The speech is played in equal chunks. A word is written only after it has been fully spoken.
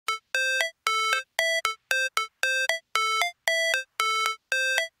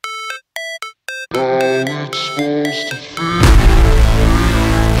it's supposed to feel.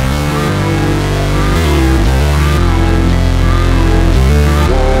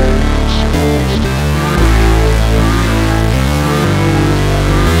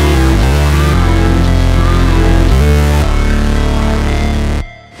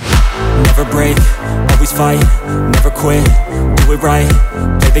 Never break, always fight, never quit, do it right,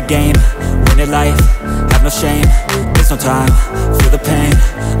 play the game, win it life, have no shame, there's no time, feel the pain,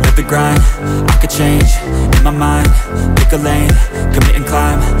 live the grind, I could change, in my mind, pick a lane, commit and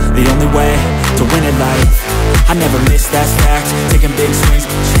climb, the only way to win it life. I never miss, that's fact, taking big swings,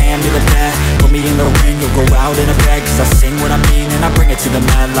 put your hand to the bat, put me in the ring, you'll go out in a bag, cause I sing what I mean and I bring it to the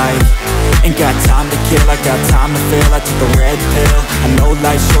mad light. Ain't got time to kill, I got time to feel, I took the red pill, I know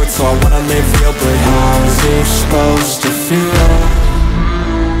life's short so I wanna live real, but how's it supposed to feel?